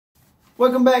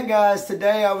Welcome back, guys.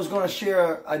 Today I was going to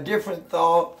share a different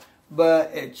thought,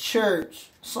 but at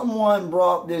church someone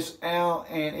brought this out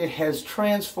and it has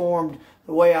transformed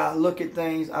the way I look at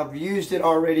things. I've used it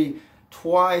already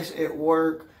twice at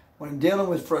work when I'm dealing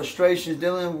with frustrations,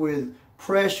 dealing with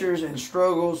pressures and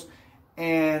struggles,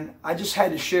 and I just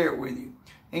had to share it with you.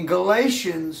 In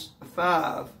Galatians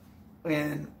 5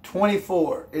 and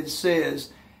 24 it says,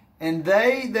 "And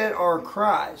they that are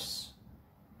Christ's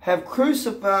have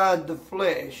crucified the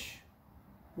flesh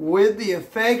with the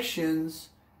affections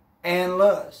and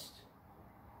lust."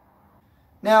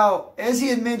 Now, as he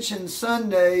had mentioned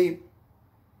Sunday,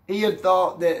 he had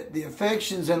thought that the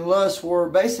affections and lust were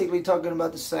basically talking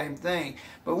about the same thing.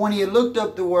 But when he had looked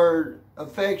up the word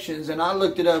affections, and I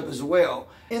looked it up as well,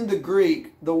 in the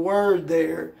Greek, the word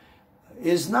there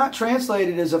is not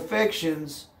translated as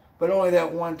affections, but only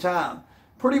that one time.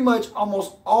 Pretty much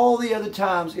almost all the other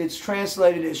times it's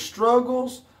translated as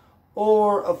struggles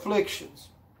or afflictions.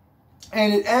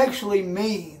 And it actually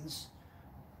means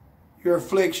your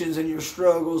afflictions and your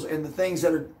struggles and the things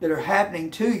that are happening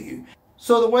to you.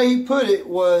 So the way he put it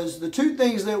was the two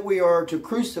things that we are to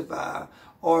crucify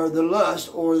are the lust,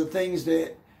 or the things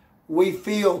that we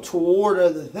feel toward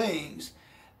other things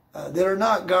that are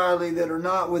not godly, that are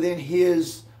not within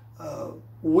his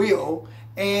will.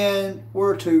 And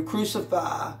we're to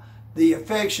crucify the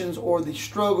affections or the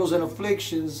struggles and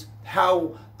afflictions,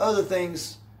 how other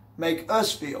things make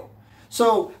us feel.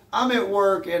 So I'm at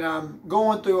work and I'm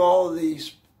going through all of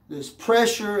this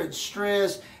pressure and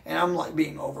stress, and I'm like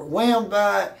being overwhelmed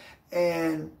by it.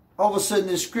 And all of a sudden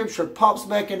this scripture pops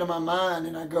back into my mind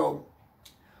and I go,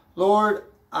 Lord,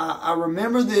 I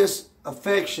remember this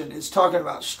affection. It's talking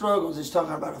about struggles. It's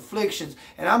talking about afflictions.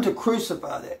 And I'm to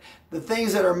crucify that. The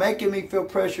things that are making me feel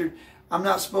pressured, I'm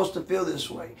not supposed to feel this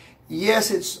way.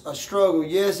 Yes, it's a struggle.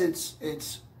 Yes,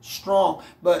 it's strong.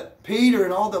 But Peter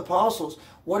and all the apostles,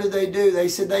 what did they do? They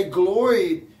said they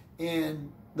gloried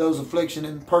in those afflictions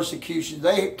and persecutions.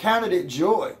 They counted it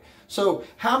joy. So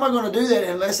how am I going to do that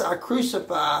unless I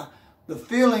crucify the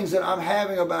feelings that I'm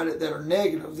having about it that are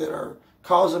negative, that are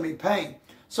causing me pain?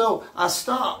 So I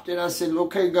stopped and I said,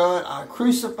 okay, God, I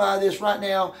crucify this right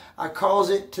now. I cause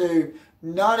it to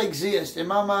not exist in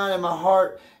my mind and my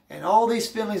heart, and all these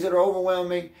feelings that are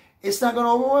overwhelming, it's not going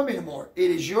to overwhelm me anymore.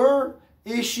 It is your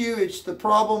issue. It's the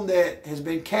problem that has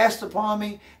been cast upon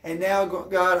me, and now,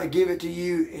 God, I give it to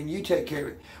you and you take care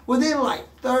of it. Within like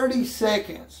 30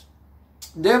 seconds,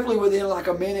 definitely within like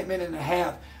a minute, minute and a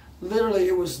half, literally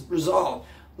it was resolved.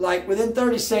 Like within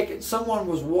 30 seconds, someone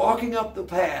was walking up the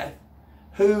path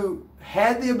who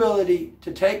had the ability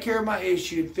to take care of my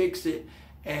issue and fix it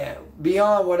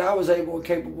beyond what I was able and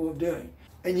capable of doing.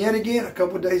 And yet again, a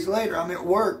couple of days later, I'm at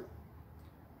work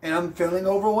and I'm feeling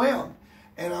overwhelmed.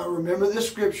 And I remember this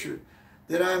scripture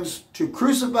that I'm to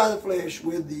crucify the flesh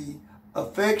with the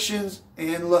affections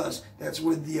and lust. That's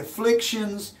with the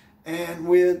afflictions and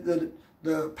with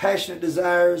the passionate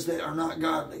desires that are not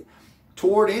godly.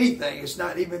 Toward anything. It's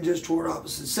not even just toward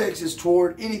opposite sex. It's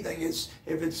toward anything.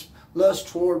 If it's lust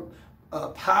toward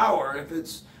power, if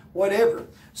it's whatever.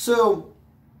 So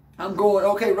I'm going,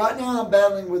 okay, right now I'm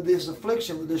battling with this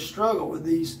affliction, with this struggle, with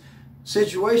these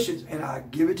situations, and I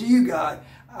give it to you, God.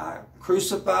 I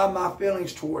crucify my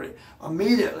feelings toward it.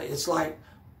 Immediately, it's like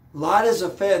light as a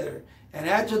feather. And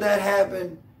after that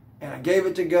happened, and I gave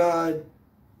it to God,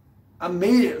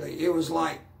 immediately it was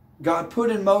like God put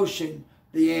in motion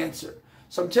the answer.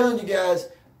 So I'm telling you guys,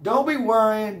 don't be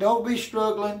worrying, don't be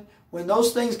struggling. When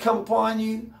those things come upon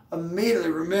you,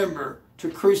 immediately remember to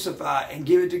crucify and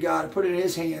give it to God and put it in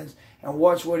his hands and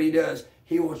watch what he does.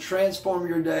 He will transform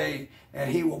your day and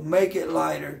he will make it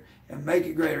lighter and make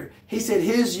it greater. He said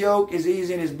his yoke is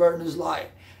easy and his burden is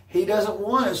light. He doesn't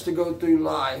want us to go through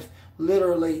life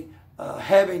literally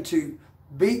having to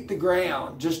beat the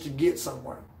ground just to get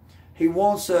somewhere. He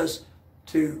wants us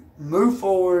to move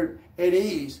forward at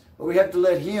ease, but we have to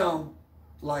let him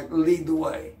like lead the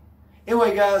way.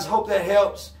 Anyway, guys, hope that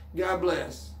helps. God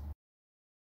bless.